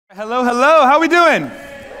Hello, hello, how we doing?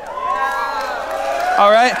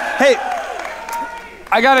 All right, hey,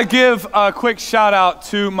 I gotta give a quick shout out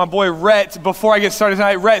to my boy Rhett before I get started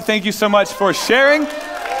tonight. Rhett, thank you so much for sharing.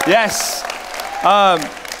 Yes, I'll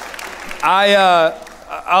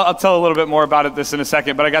tell a little bit more about this in a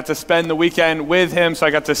second, but I got to spend the weekend with him, so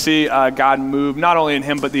I got to see God move, not only in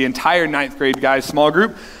him, but the entire 9th grade guys small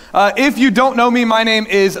group. If you don't know me, my name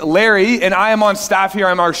is Larry, and I am on staff here.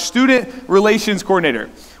 I'm our student relations coordinator,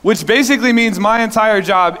 which basically means my entire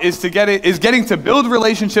job is getting to build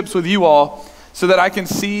relationships with you all so that I can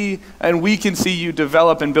see and we can see you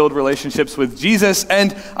develop and build relationships with Jesus.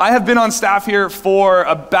 And I have been on staff here for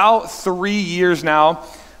about 3 years now,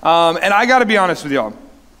 and I gotta be honest with y'all.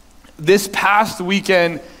 This past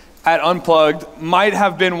weekend at Unplugged might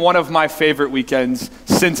have been one of my favorite weekends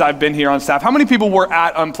since I've been here on staff. How many people were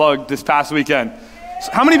at Unplugged this past weekend?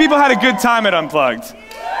 How many people had a good time at Unplugged?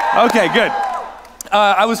 Okay, good.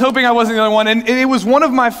 I was hoping I wasn't the only one, and it was one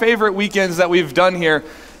of my favorite weekends that we've done here,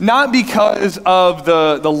 not because of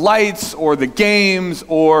the lights or the games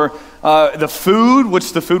or the food,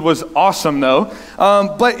 which the food was awesome though,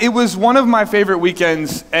 but it was one of my favorite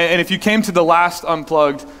weekends, and if you came to the last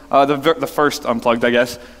Unplugged, the first Unplugged, I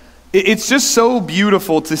guess, it's just so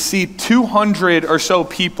beautiful to see 200 or so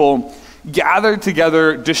people gathered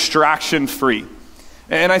together distraction-free.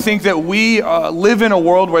 And I think that we live in a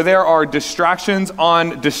world where there are distractions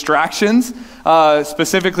on distractions,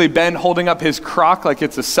 specifically Ben holding up his crock like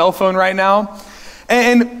it's a cell phone right now.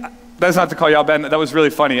 And that's not to call you out, Ben. That was really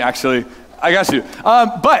funny, actually. I got you.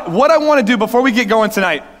 But what I want to do before we get going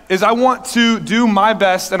tonight is I want to do my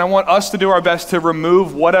best, and I want us to do our best to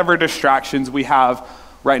remove whatever distractions we have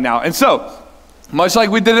right now. And so, much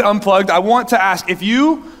like we did it Unplugged, I want to ask, if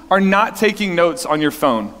you are not taking notes on your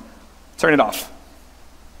phone, turn it off.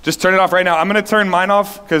 Just turn it off right now. I'm going to turn mine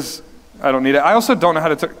off because I don't need it. I also don't know how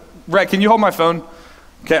to turn. Rhett, can you hold my phone?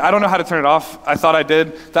 Okay, I don't know how to turn it off. I thought I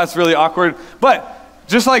did. That's really awkward. But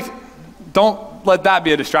just don't let that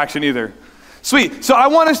be a distraction either. Sweet. So I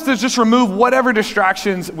want us to just remove whatever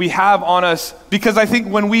distractions we have on us, because I think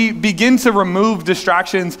when we begin to remove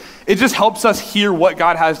distractions, it just helps us hear what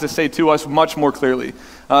God has to say to us much more clearly.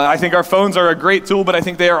 I think our phones are a great tool, but I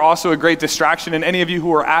think they are also a great distraction. And any of you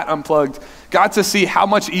who are at Unplugged got to see how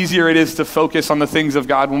much easier it is to focus on the things of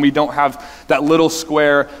God when we don't have that little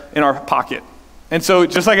square in our pocket. And so,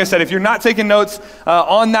 just like I said, if you're not taking notes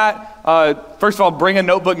on that, first of all, bring a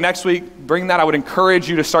notebook next week. Bring that. I would encourage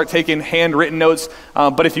you to start taking handwritten notes.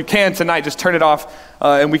 But if you can tonight, just turn it off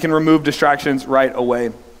and we can remove distractions right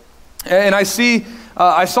away. And I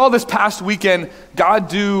saw this past weekend God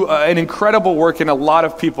do an incredible work in a lot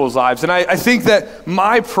of people's lives. And I think that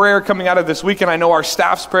my prayer coming out of this weekend, I know our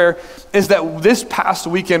staff's prayer, is that this past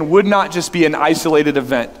weekend would not just be an isolated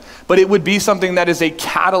event, but it would be something that is a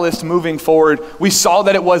catalyst moving forward. We saw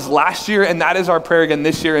that it was last year, and that is our prayer again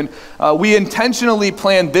this year. And we intentionally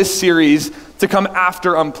planned this series to come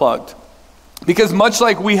after Unplugged, because much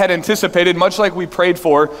like we had anticipated, much like we prayed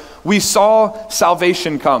for, we saw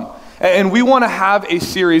salvation come. And we want to have a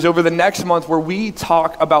series over the next month where we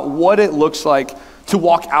talk about what it looks like to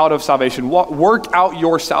walk out of salvation, work out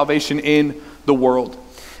your salvation in the world.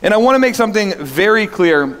 And I want to make something very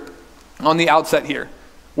clear on the outset here.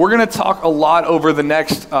 We're going to talk a lot over the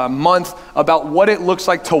next month about what it looks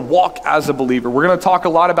like to walk as a believer. We're going to talk a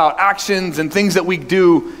lot about actions and things that we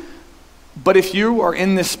do. But if you are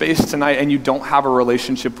in this space tonight and you don't have a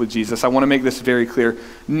relationship with Jesus, I want to make this very clear.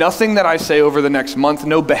 Nothing that I say over the next month,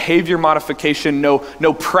 no behavior modification, no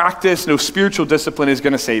practice, no spiritual discipline is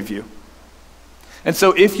going to save you. And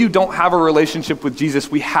so if you don't have a relationship with Jesus,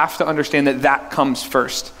 we have to understand that that comes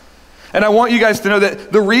first. And I want you guys to know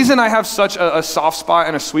that the reason I have such a soft spot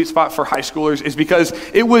and a sweet spot for high schoolers is because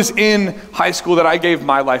it was in high school that I gave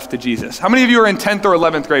my life to Jesus. How many of you are in 10th or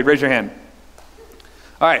 11th grade? Raise your hand.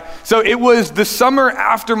 All right, so it was the summer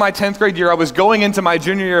after my 10th grade year. I was going into my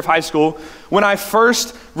junior year of high school when I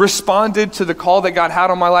first responded to the call that God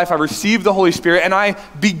had on my life. I received the Holy Spirit, and I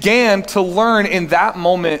began to learn in that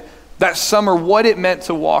moment, that summer, what it meant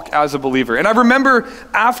to walk as a believer. And I remember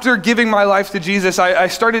after giving my life to Jesus, I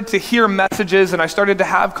started to hear messages and I started to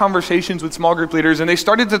have conversations with small group leaders, and they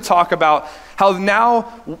started to talk about how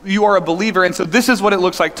now you are a believer, and so this is what it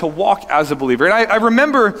looks like to walk as a believer. And I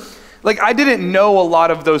remember, I didn't know a lot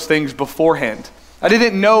of those things beforehand. I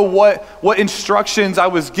didn't know what instructions I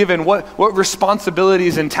was given, what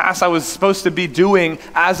responsibilities and tasks I was supposed to be doing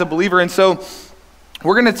as a believer. And so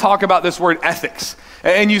we're going to talk about this word ethics.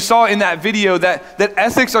 And you saw in that video that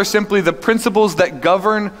ethics are simply the principles that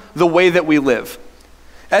govern the way that we live.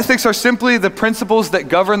 Ethics are simply the principles that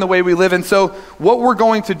govern the way we live. And so what we're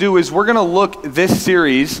going to do is we're going to look this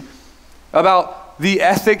series about the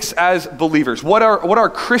ethics as believers. What are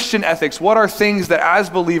Christian ethics? What are things that as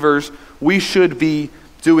believers we should be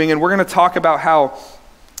doing? And we're going to talk about how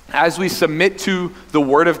as we submit to the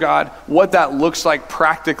Word of God, what that looks like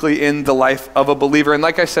practically in the life of a believer. And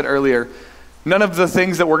like I said earlier, none of the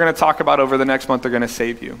things that we're going to talk about over the next month are going to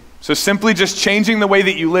save you. So simply just changing the way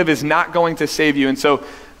that you live is not going to save you. And so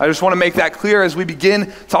I just want to make that clear as we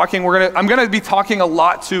begin talking. I'm going to be talking a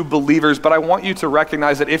lot to believers, but I want you to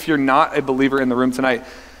recognize that if you're not a believer in the room tonight,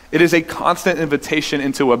 it is a constant invitation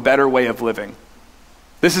into a better way of living.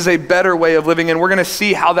 This is a better way of living, and we're going to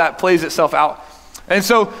see how that plays itself out. And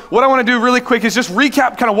so what I want to do really quick is just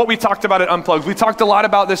recap kind of what we talked about at Unplugged. We talked a lot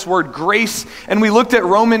about this word grace, and we looked at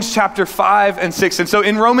Romans chapter 5 and 6. And so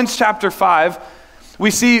in Romans chapter 5, we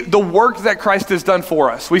see the work that Christ has done for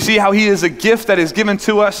us. We see how he is a gift that is given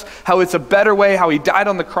to us, how it's a better way, how he died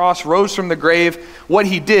on the cross, rose from the grave, what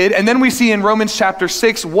he did. And then we see in Romans chapter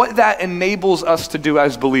 6 what that enables us to do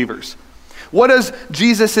as believers. What does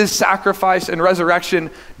Jesus' sacrifice and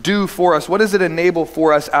resurrection do for us? What does it enable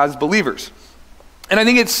for us as believers? And I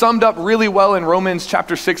think it's summed up really well in Romans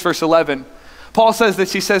chapter 6, verse 11. Paul says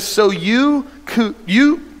this, he says, so you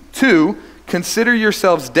too consider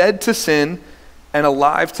yourselves dead to sin and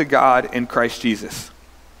alive to God in Christ Jesus.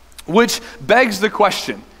 Which begs the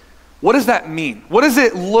question, what does that mean? What does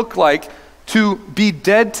it look like to be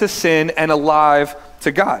dead to sin and alive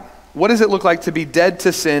to God? What does it look like to be dead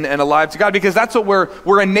to sin and alive to God? Because that's what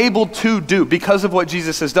we're enabled to do. Because of what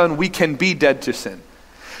Jesus has done, we can be dead to sin.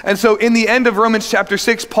 And so in the end of Romans chapter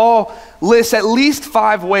 6, Paul lists at least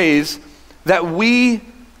 5 ways that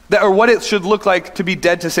what it should look like to be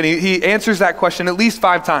dead to sin. He answers that question at least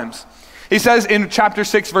 5 times. He says in chapter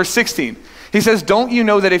 6, verse 16, he says, don't you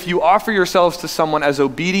know that if you offer yourselves to someone as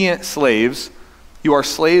obedient slaves, you are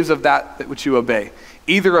slaves of that which you obey,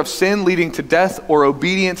 either of sin leading to death or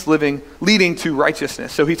obedience leading to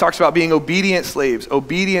righteousness. So he talks about being obedient slaves,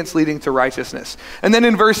 obedience leading to righteousness. And then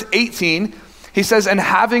in verse 18, he says, and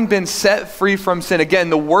having been set free from sin. Again,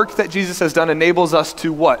 the work that Jesus has done enables us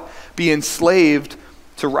to what? Be enslaved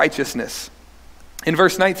to righteousness. In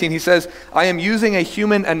verse 19, he says, I am using a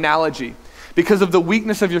human analogy because of the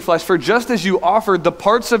weakness of your flesh. For just as you offered the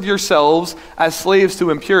parts of yourselves as slaves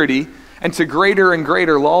to impurity and to greater and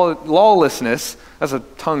greater lawlessness, that's a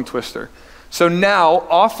tongue twister. So now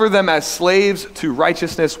offer them as slaves to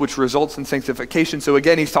righteousness, which results in sanctification. So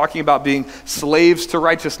again, he's talking about being slaves to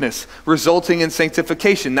righteousness, resulting in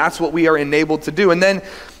sanctification. That's what we are enabled to do. And then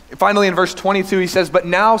finally in verse 22, he says, but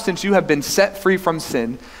now since you have been set free from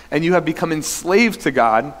sin and you have become enslaved to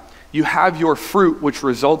God, you have your fruit, which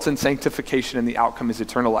results in sanctification, and the outcome is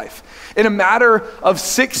eternal life. In a matter of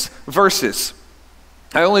 6 verses,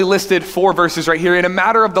 I only listed 4 verses right here. In a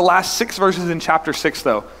matter of the last 6 verses in chapter 6,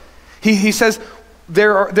 though, he says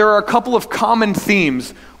there are a couple of common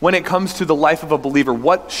themes when it comes to the life of a believer.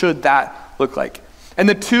 What should that look like? And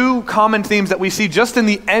the 2 common themes that we see just in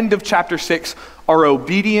the end of chapter 6 are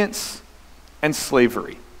obedience and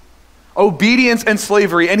slavery. Obedience and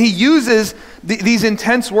slavery. And he uses these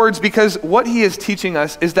intense words because what he is teaching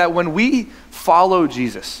us is that when we follow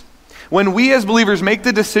Jesus, when we as believers make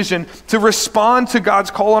the decision to respond to God's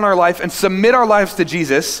call on our life and submit our lives to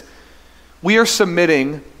Jesus, we are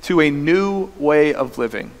submitting to a new way of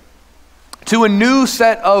living, to a new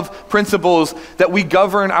set of principles that we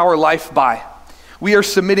govern our life by. We are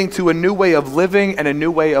submitting to a new way of living and a new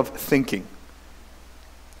way of thinking.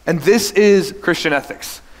 And this is Christian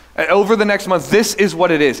ethics. Over the next month, this is what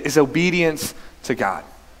it is obedience to God.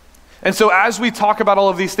 And so as we talk about all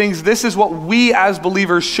of these things, this is what we as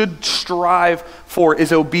believers should strive for,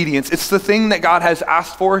 is obedience. It's the thing that God has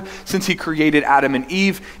asked for since he created Adam and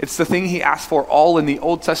Eve. It's the thing he asked for all in the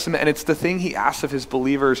Old Testament, and it's the thing he asks of his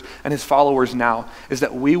believers and his followers now, is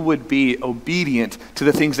that we would be obedient to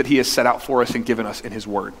the things that he has set out for us and given us in his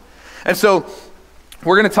word. And so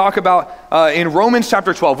we're going to talk about in Romans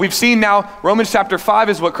chapter 12. We've seen now Romans chapter 5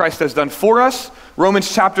 is what Christ has done for us.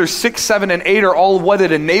 Romans chapters 6, 7, and 8 are all what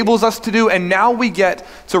it enables us to do. And now we get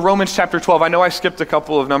to Romans chapter 12. I know I skipped a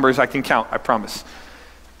couple of numbers. I can count, I promise.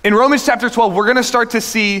 In Romans chapter 12, we're going to start to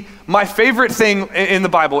see my favorite thing in the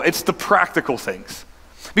Bible. It's the practical things.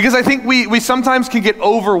 Because I think we sometimes can get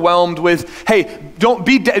overwhelmed with, hey, don't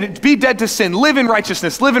be dead to sin, live in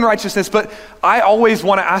righteousness. But I always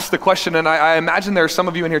want to ask the question, and I imagine there are some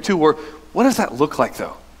of you in here too, where what does that look like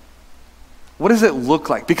though? What does it look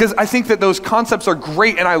like? Because I think that those concepts are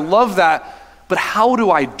great and I love that, but how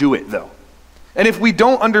do I do it though? And if we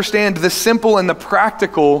don't understand the simple and the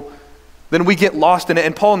practical, then we get lost in it.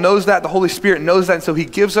 And Paul knows that, the Holy Spirit knows that, and so he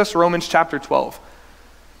gives us Romans chapter 12.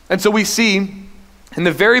 And so we see in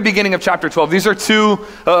the very beginning of chapter 12, these are two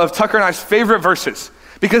of Tucker and I's favorite verses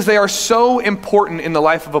because they are so important in the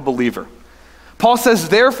life of a believer. Paul says,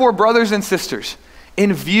 therefore, brothers and sisters,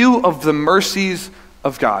 in view of the mercies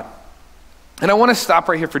of God. And I want to stop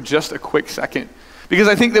right here for just a quick second because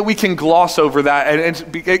I think that we can gloss over that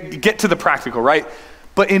and get to the practical, right?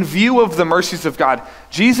 But in view of the mercies of God,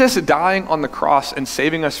 Jesus dying on the cross and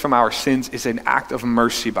saving us from our sins is an act of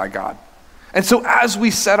mercy by God. And so as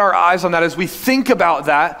we set our eyes on that, as we think about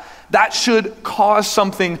that, that should cause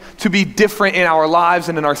something to be different in our lives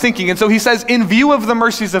and in our thinking. And so he says, in view of the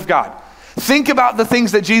mercies of God, think about the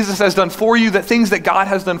things that Jesus has done for you, the things that God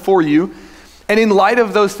has done for you. And in light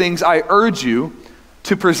of those things, I urge you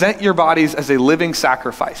to present your bodies as a living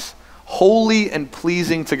sacrifice, holy and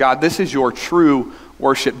pleasing to God. This is your true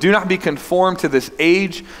worship. Do not be conformed to this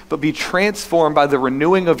age, but be transformed by the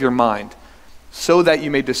renewing of your mind, so that you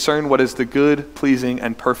may discern what is the good, pleasing,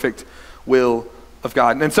 and perfect will of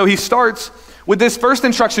God. And so he starts with this first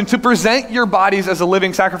instruction to present your bodies as a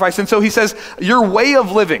living sacrifice. And so he says, your way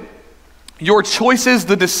of living, your choices,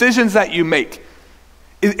 the decisions that you make,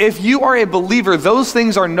 if you are a believer, those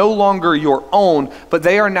things are no longer your own, but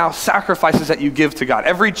they are now sacrifices that you give to God.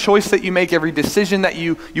 Every choice that you make, every decision that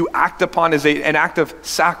you act upon is an act of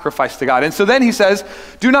sacrifice to God. And so then he says,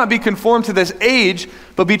 do not be conformed to this age,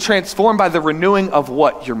 but be transformed by the renewing of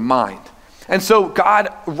what? Your mind. And so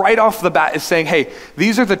God, right off the bat, is saying, hey,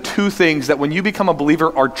 these are the two things that when you become a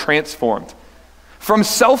believer are transformed. From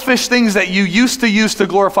selfish things that you used to use to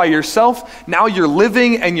glorify yourself, now your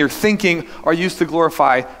living and your thinking are used to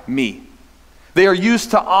glorify me. They are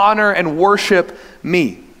used to honor and worship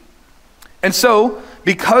me. And so,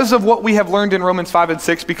 because of what we have learned in Romans 5 and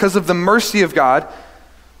 6, because of the mercy of God,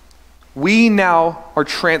 we now are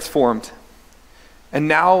transformed. And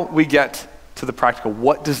now we get to the practical.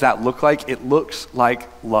 What does that look like? It looks like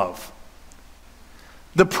love.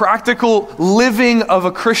 The practical living of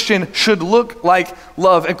a Christian should look like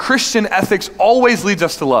love. And Christian ethics always leads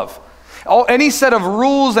us to love. Any set of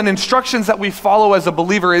rules and instructions that we follow as a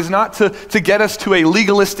believer is not to get us to a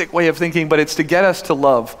legalistic way of thinking, but it's to get us to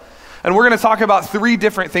love. And we're going to talk about three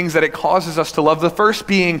different things that it causes us to love. The first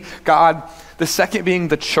being God, the second being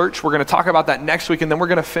the church. We're going to talk about that next week, and then we're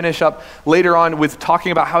going to finish up later on with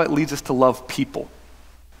talking about how it leads us to love people.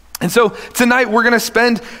 And so tonight we're going to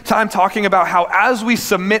spend time talking about how as we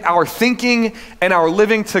submit our thinking and our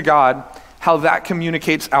living to God, how that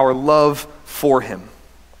communicates our love for him.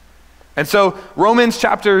 And so Romans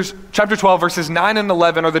chapter 12, verses 9 and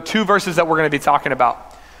 11 are the two verses that we're going to be talking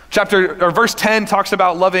about. Verse 10 talks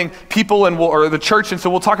about loving people or the church, and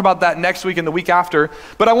so we'll talk about that next week and the week after.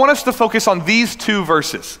 But I want us to focus on these two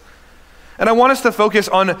verses. And I want us to focus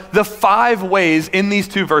on the 5 ways in these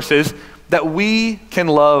two verses that we can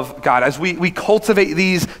love God. As we cultivate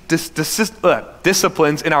these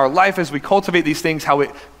disciplines in our life, as we cultivate these things, how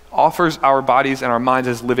it offers our bodies and our minds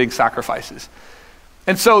as living sacrifices.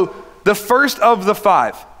 And so the first of the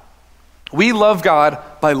 5, we love God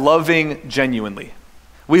by loving genuinely.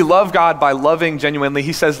 We love God by loving genuinely.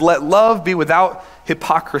 He says, let love be without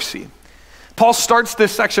hypocrisy. Paul starts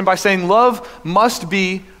this section by saying let love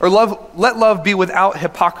be without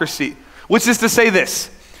hypocrisy, which is to say this: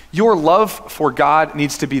 your love for God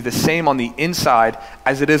needs to be the same on the inside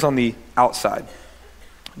as it is on the outside.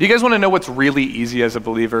 Do you guys want to know what's really easy as a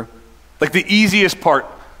believer? Like the easiest part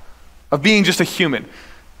of being just a human.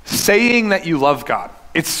 Saying that you love God.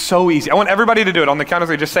 It's so easy. I want everybody to do it on the count of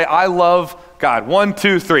 3. Just say, I love God. 1,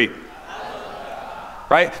 2, 3.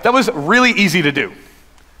 Right? That was really easy to do.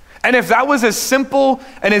 And if that was as simple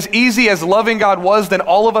and as easy as loving God was, then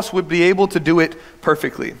all of us would be able to do it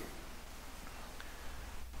perfectly.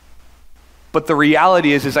 But the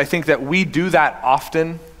reality is I think that we do that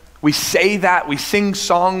often. We say that, we sing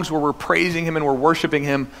songs where we're praising him and we're worshiping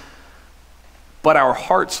him, but our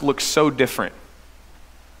hearts look so different.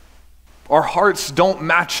 Our hearts don't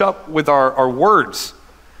match up with our words.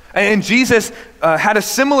 And Jesus had a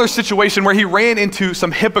similar situation where he ran into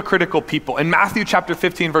some hypocritical people. In Matthew chapter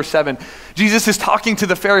 15, verse 7, Jesus is talking to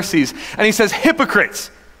the Pharisees, and he says, hypocrites,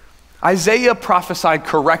 Isaiah prophesied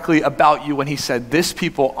correctly about you when he said, this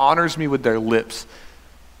people honors me with their lips.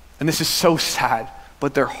 And this is so sad,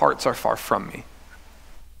 but their hearts are far from me.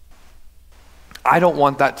 I don't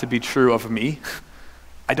want that to be true of me.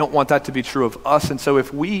 I don't want that to be true of us. And so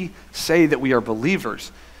if we say that we are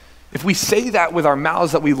believers, if we say that with our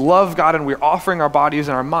mouths, that we love God and we're offering our bodies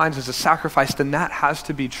and our minds as a sacrifice, then that has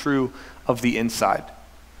to be true of the inside.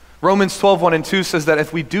 Romans 12, 1 and 2 says that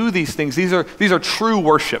if we do these things, these are true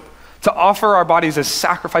worship. To offer our bodies as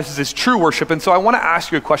sacrifices is true worship. And so I want to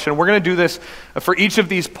ask you a question. We're going to do this for each of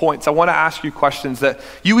these points. I want to ask you questions that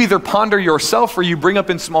you either ponder yourself or you bring up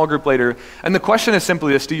in small group later. And the question is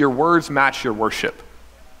simply this: do your words match your worship?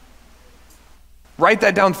 Write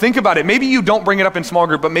that down. Think about it. Maybe you don't bring it up in small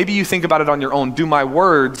group, but maybe you think about it on your own. Do my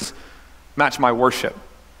words match my worship?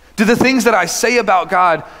 Do the things that I say about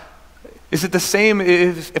God, is it the same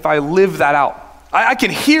if I live that out? I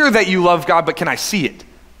can hear that you love God, but can I see it?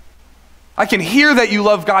 I can hear that you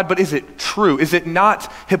love God, but is it true? Is it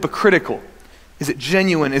not hypocritical? Is it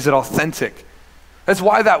genuine? Is it authentic? That's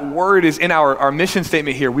why that word is in our mission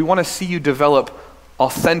statement here. We want to see you develop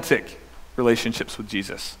authentic relationships with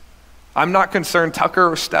Jesus. I'm not concerned,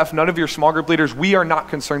 Tucker or Steph, none of your small group leaders, we are not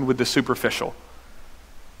concerned with the superficial.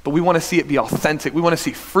 But we want to see it be authentic. We want to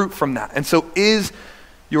see fruit from that. And so is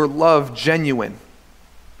your love genuine?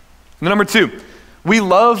 And number 2, we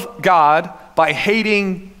love God by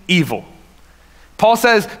hating evil. Paul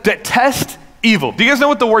says, detest evil. Do you guys know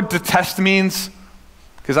what the word detest means?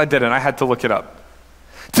 Because I didn't. I had to look it up.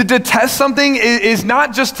 To detest something is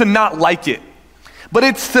not just to not like it, but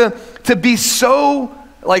it's to be so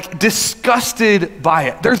disgusted by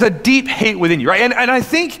it. There's a deep hate within you, right? And I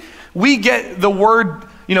think we get the word,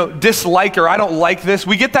 dislike or I don't like this.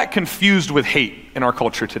 We get that confused with hate in our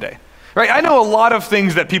culture today, right? I know a lot of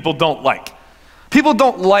things that people don't like. People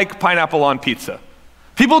don't like pineapple on pizza.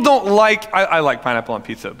 People don't like, I like pineapple on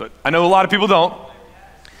pizza, but I know a lot of people don't.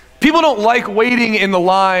 People don't like waiting in the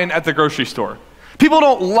line at the grocery store. People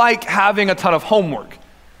don't like having a ton of homework.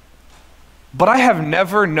 But I have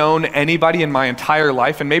never known anybody in my entire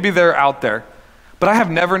life, and maybe they're out there, but I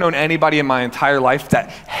have never known anybody in my entire life that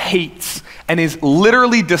hates and is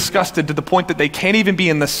literally disgusted to the point that they can't even be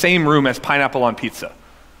in the same room as pineapple on pizza.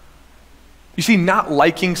 You see, not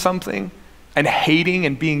liking something and hating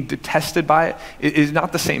and being detested by it is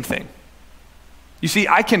not the same thing. You see,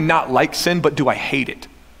 I cannot like sin, but do I hate it?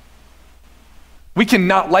 We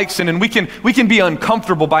cannot like sin and we can be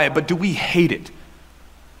uncomfortable by it, but do we hate it?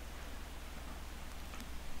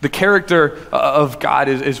 The character of God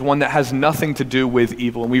is one that has nothing to do with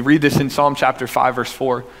evil. And we read this in Psalm chapter 5, verse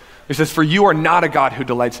 4. It says, "For you are not a God who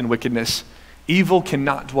delights in wickedness. Evil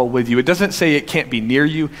cannot dwell with you." It doesn't say it can't be near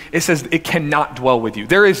you. It says it cannot dwell with you.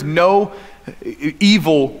 There is no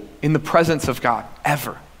evil in the presence of God,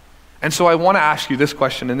 ever. And so I want to ask you this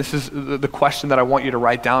question, and this is the question that I want you to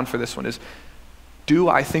write down for this one is, do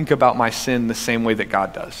I think about my sin the same way that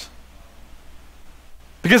God does?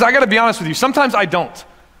 Because I got to be honest with you, sometimes I don't.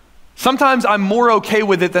 Sometimes I'm more okay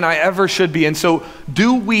with it than I ever should be. And so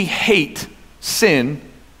do we hate sin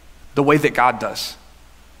the way that God does?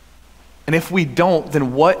 And if we don't,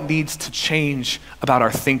 then what needs to change about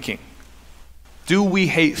our thinking? Do we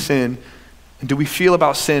hate sin? And do we feel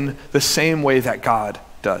about sin the same way that God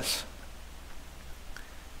does?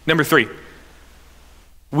 Number 3,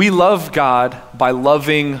 we love God by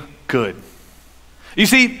loving good. You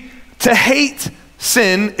see, to hate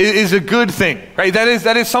sin is a good thing, right? That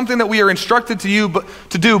is something that we are instructed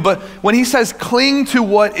to do. But when he says cling to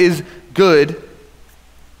what is good,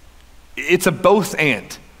 it's a both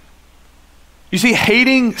and. You see,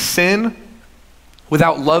 hating sin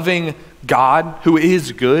without loving God, who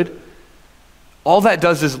is good, all that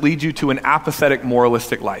does is lead you to an apathetic,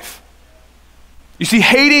 moralistic life. You see,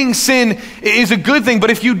 hating sin is a good thing,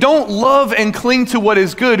 but if you don't love and cling to what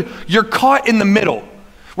is good, you're caught in the middle,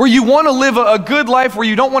 where you want to live a good life, where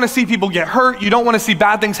you don't want to see people get hurt, you don't want to see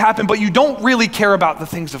bad things happen, but you don't really care about the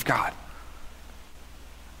things of God.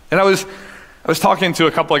 And I was talking to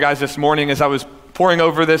a couple of guys this morning as I was poring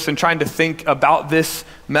over this and trying to think about this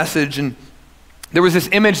message, and there was this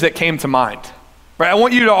image that came to mind. Right? I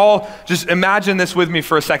want you to all just imagine this with me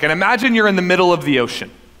for a second. Imagine you're in the middle of the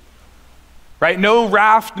ocean. Right? No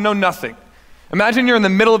raft, no nothing. Imagine you're in the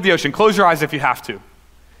middle of the ocean. Close your eyes if you have to.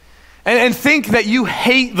 And think that you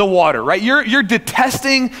hate the water, right? You're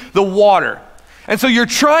detesting the water. And so you're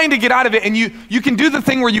trying to get out of it, and you can do the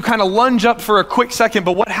thing where you kind of lunge up for a quick second,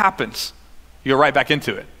 but what happens? You go right back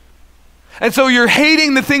into it. And so you're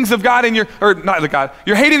hating the things of God, you're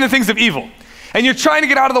hating the things of evil. And you're trying to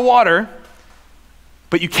get out of the water,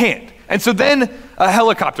 but you can't. And so then a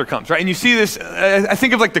helicopter comes, right? And you see this, I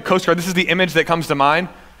think of like the Coast Guard, this is the image that comes to mind,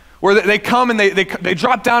 where they come and they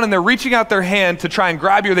drop down and they're reaching out their hand to try and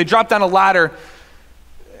grab you, or they drop down a ladder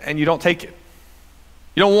and you don't take it.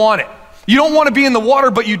 You don't want it. You don't want to be in the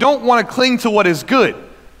water, but you don't want to cling to what is good.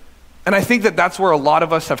 And I think that that's where a lot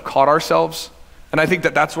of us have caught ourselves. And I think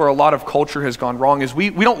that that's where a lot of culture has gone wrong, is we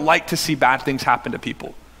don't like to see bad things happen to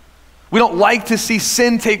people. We don't like to see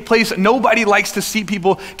sin take place. Nobody likes to see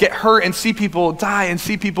people get hurt and see people die and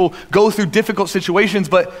see people go through difficult situations,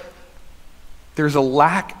 but there's a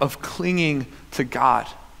lack of clinging to God.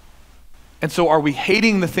 And so are we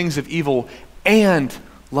hating the things of evil and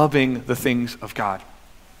loving the things of God?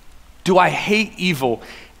 Do I hate evil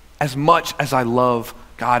as much as I love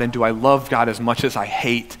God? And do I love God as much as I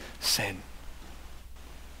hate sin?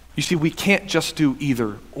 You see, we can't just do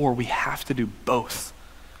either, or we have to do both.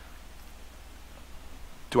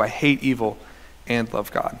 Do I hate evil and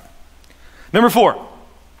love God? Number 4,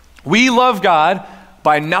 we love God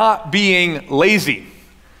by not being lazy.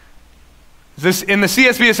 This, in the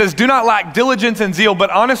CSB, it says, do not lack diligence and zeal, but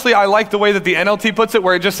honestly, I like the way that the NLT puts it,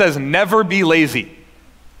 where it just says, never be lazy.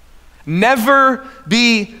 Never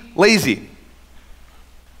be lazy.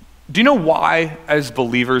 Do you know why, as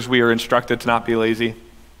believers, we are instructed to not be lazy? Do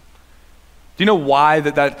you know why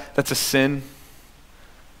that's a sin?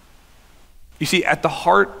 You see, at the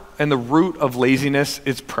heart and the root of laziness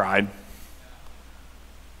is pride.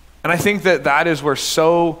 And I think that is where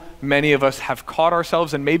so many of us have caught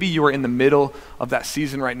ourselves, and maybe you are in the middle of that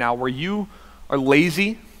season right now where you are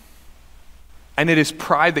lazy, and it is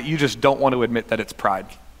pride that you just don't want to admit that it's pride.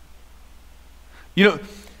 You know,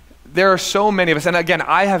 there are so many of us, and again,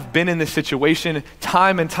 I have been in this situation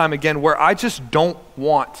time and time again where I just don't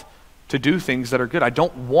want to do things that are good. I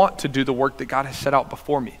don't want to do the work that God has set out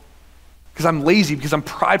before me because I'm lazy, because I'm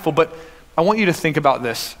prideful. But I want you to think about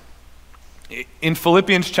this. In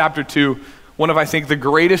Philippians chapter 2, one of, I think, the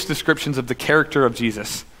greatest descriptions of the character of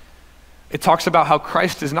Jesus, it talks about how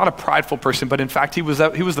Christ is not a prideful person, but in fact, he was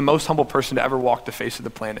the most humble person to ever walk the face of the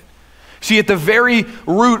planet. See, at the very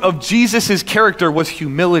root of Jesus' character was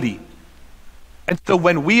humility. And so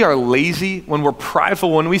when we are lazy, when we're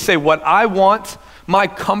prideful, when we say what I want, my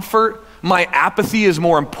comfort, my apathy is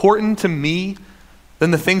more important to me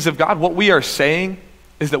than the things of God, what we are saying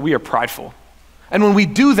is that we are prideful. And when we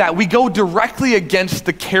do that, we go directly against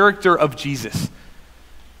the character of Jesus.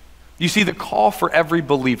 You see, the call for every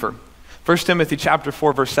believer, 1 Timothy chapter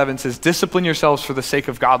 4, verse 7 says, discipline yourselves for the sake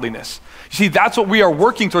of godliness. You see, that's what we are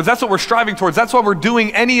working towards. That's what we're striving towards. That's why we're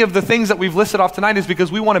doing any of the things that we've listed off tonight, is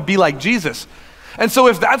because we want to be like Jesus. And so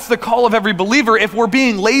if that's the call of every believer, if we're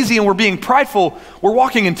being lazy and we're being prideful, we're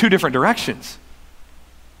walking in two different directions.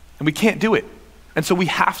 And we can't do it. And so we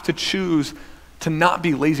have to choose to not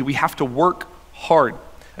be lazy. We have to work hard.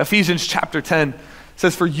 Ephesians chapter 10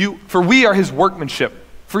 says, for we are his workmanship.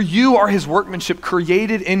 For you are his workmanship,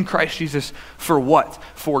 created in Christ Jesus for what?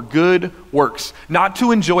 For good works. Not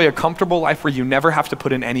to enjoy a comfortable life where you never have to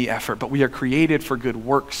put in any effort, but we are created for good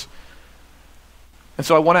works. And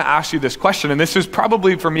so I want to ask you this question, and this is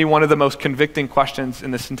probably for me one of the most convicting questions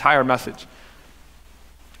in this entire message.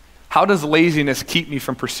 How does laziness keep me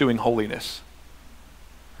from pursuing holiness?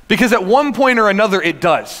 Because at one point or another it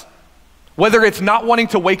does. Whether it's not wanting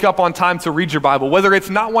to wake up on time to read your Bible, whether it's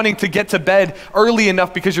not wanting to get to bed early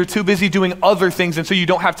enough because you're too busy doing other things and so you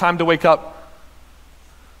don't have time to wake up.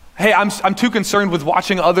 Hey, I'm too concerned with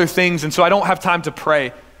watching other things and so I don't have time to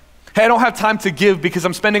pray. Hey, I don't have time to give because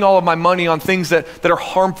I'm spending all of my money on things that are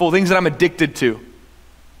harmful, things that I'm addicted to.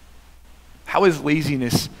 How is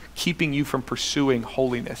laziness keeping you from pursuing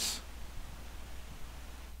holiness?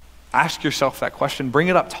 Ask yourself that question. Bring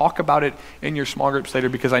it up. Talk about it in your small groups later,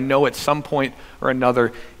 because I know at some point or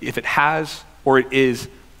another, if it has or it is,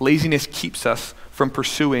 laziness keeps us from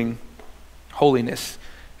pursuing holiness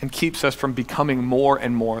and keeps us from becoming more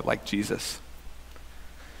and more like Jesus.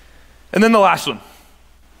 And then the last one.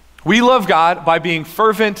 We love God by being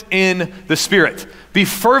fervent in the Spirit. Be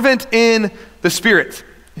fervent in the Spirit.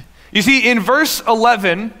 You see, in verse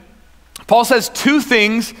 11, Paul says two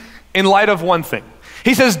things in light of one thing.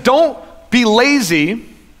 He says, don't be lazy,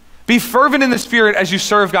 be fervent in the Spirit as you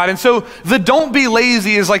serve God. And so the don't be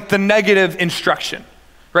lazy is like the negative instruction,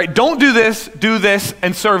 right? Don't do this,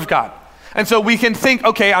 and serve God. And so we can think,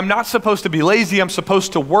 okay, I'm not supposed to be lazy, I'm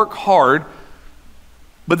supposed to work hard.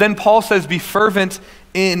 But then Paul says, be fervent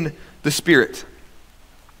in the Spirit.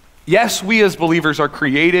 Yes, we as believers are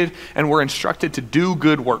created and we're instructed to do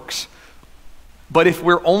good works. But if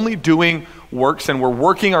we're only doing works and we're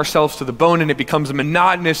working ourselves to the bone and it becomes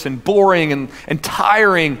monotonous and boring and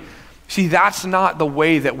tiring, see, that's not the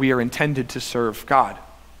way that we are intended to serve God.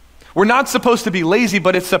 We're not supposed to be lazy,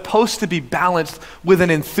 but it's supposed to be balanced with an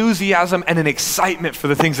enthusiasm and an excitement for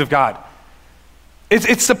the things of God.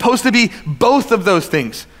 It's supposed to be both of those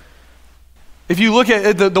things. If you look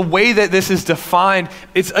at the way that this is defined,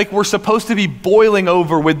 it's like we're supposed to be boiling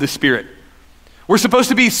over with the Spirit. We're supposed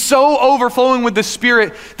to be so overflowing with the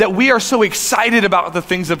Spirit that we are so excited about the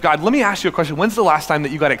things of God. Let me ask you a question. When's the last time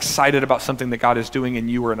that you got excited about something that God is doing in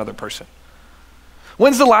you or another person?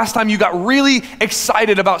 When's the last time you got really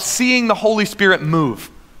excited about seeing the Holy Spirit move?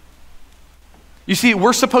 You see,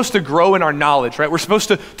 we're supposed to grow in our knowledge, right? We're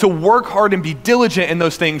supposed to work hard and be diligent in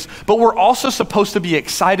those things, but we're also supposed to be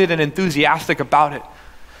excited and enthusiastic about it.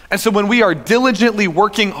 And so when we are diligently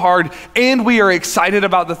working hard and we are excited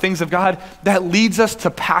about the things of God, that leads us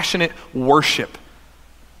to passionate worship.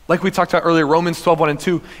 Like we talked about earlier, Romans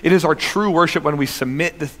 12:1-2, it is our true worship when we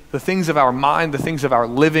submit the things of our mind, the things of our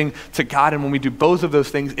living to God. And when we do both of those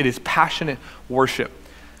things, it is passionate worship.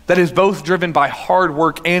 That is both driven by hard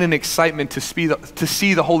work and an excitement to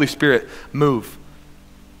see the Holy Spirit move.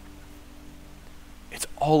 It's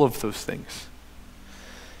all of those things.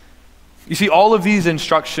 You see, all of these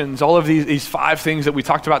instructions, all of these 5 things that we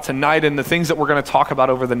talked about tonight and the things that we're going to talk about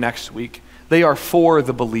over the next week, they are for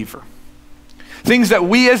the believer. Things that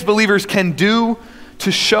we as believers can do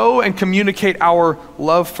to show and communicate our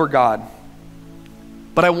love for God.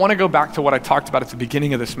 But I want to go back to what I talked about at the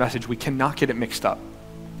beginning of this message. We cannot get it mixed up.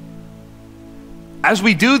 As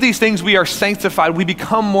we do these things, we are sanctified. We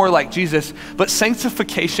become more like Jesus. But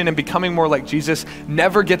sanctification and becoming more like Jesus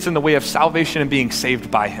never gets in the way of salvation and being saved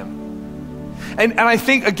by him. And I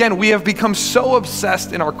think, again, we have become so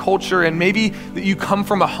obsessed in our culture, and maybe that you come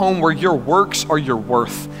from a home where your works are your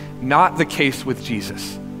worth. Not the case with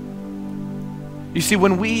Jesus. You see,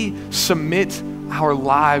 when we submit our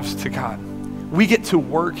lives to God, we get to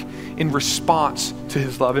work in response to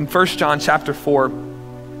his love. In 1 John chapter 4,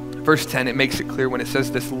 verse 10, it makes it clear when it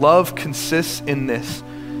says this: love consists in this,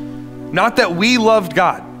 not that we loved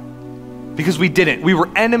God, because we didn't. We were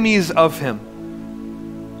enemies of him.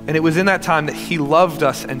 And it was in that time that he loved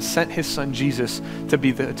us and sent his son Jesus to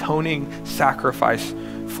be the atoning sacrifice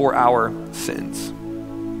for our sins.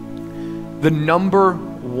 The number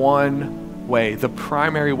one way, the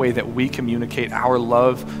primary way that we communicate our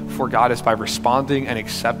love for God is by responding and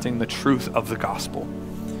accepting the truth of the gospel.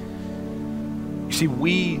 You see,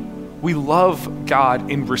 we love God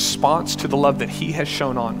in response to the love that he has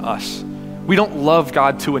shown on us. We don't love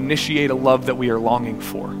God to initiate a love that we are longing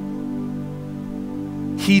for.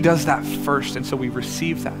 He does that first, and so we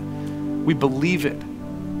receive that. We believe it.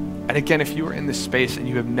 And again, if you are in this space and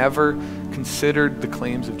you have never considered the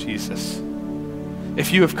claims of Jesus,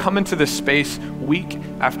 if you have come into this space week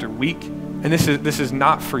after week, and this is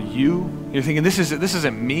not for you, you're thinking this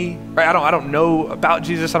isn't me, right? I don't know about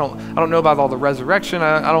Jesus. I don't know about all the resurrection.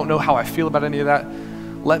 I don't know how I feel about any of that.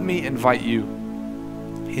 Let me invite you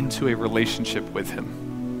into a relationship with him.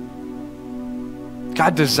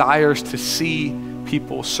 God desires to see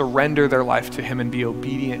people surrender their life to him and be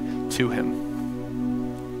obedient to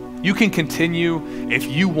him. You can continue, if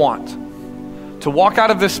you want, to walk out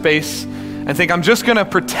of this space and think, I'm just going to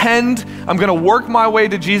pretend, I'm going to work my way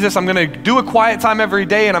to Jesus, I'm going to do a quiet time every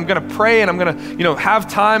day, and I'm going to pray, and I'm going to have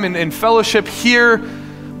time in fellowship here,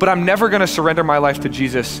 but I'm never going to surrender my life to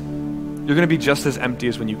Jesus. You're going to be just as empty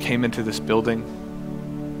as when you came into this building.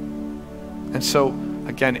 And so,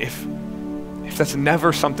 again, if that's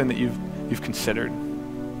never something that you've considered,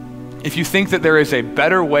 if you think that there is a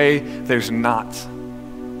better way, there's not.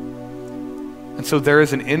 And so there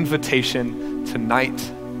is an invitation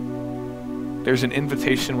tonight. There's an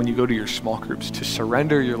invitation when you go to your small groups to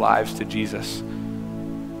surrender your lives to Jesus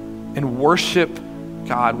and worship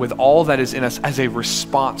God with all that is in us as a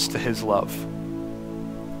response to his love,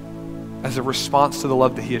 as a response to the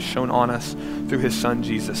love that he has shown on us through his son,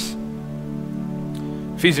 Jesus.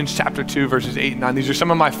 Ephesians chapter 2, verses 8 and 9. These are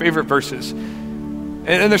some of my favorite verses.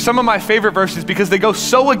 And they're some of my favorite verses because they go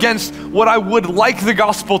so against what I would like the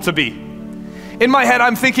gospel to be. In my head,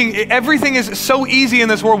 I'm thinking everything is so easy in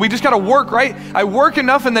this world. We just got to work, right? I work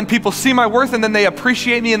enough and then people see my worth and then they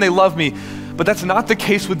appreciate me and they love me. But that's not the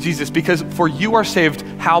case with Jesus, because for you are saved,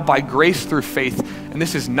 how? By grace through faith. And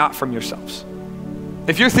this is not from yourselves.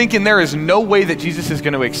 If you're thinking there is no way that Jesus is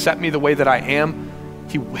going to accept me the way that I am,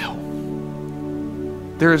 he will.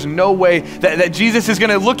 There is no way that Jesus is going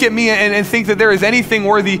to look at me and think that there is anything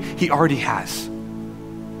worthy. He already has.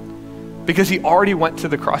 Because he already went to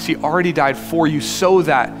the cross. He already died for you so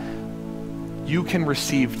that you can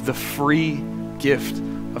receive the free gift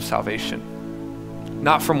of salvation.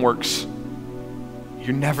 Not from works.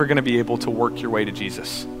 You're never going to be able to work your way to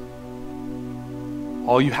Jesus.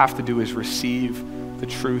 All you have to do is receive the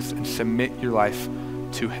truth and submit your life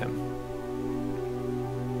to him.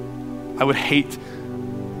 I would hate,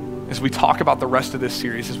 as we talk about the rest of this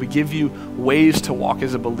series, as we give you ways to walk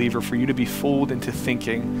as a believer, for you to be fooled into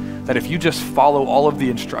thinking that if you just follow all of the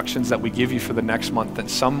instructions that we give you for the next month, that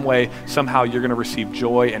some way, somehow you're going to receive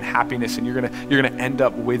joy and happiness and you're going to end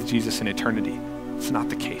up with Jesus in eternity. It's not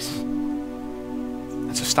the case.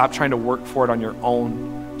 And so stop trying to work for it on your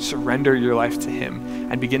own. Surrender your life to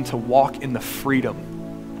him and begin to walk in the freedom.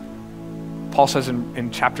 Paul says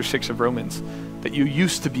in chapter 6 of Romans that you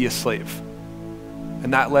used to be a slave.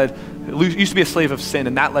 And that used to be a slave of sin,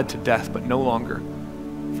 and that led to death, but no longer.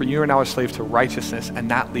 For you are now a slave to righteousness, and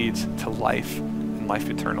that leads to life and life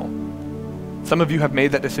eternal. Some of you have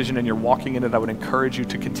made that decision and you're walking in it. I would encourage you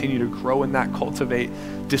to continue to grow in that, cultivate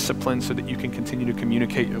discipline so that you can continue to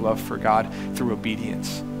communicate your love for God through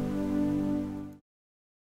obedience.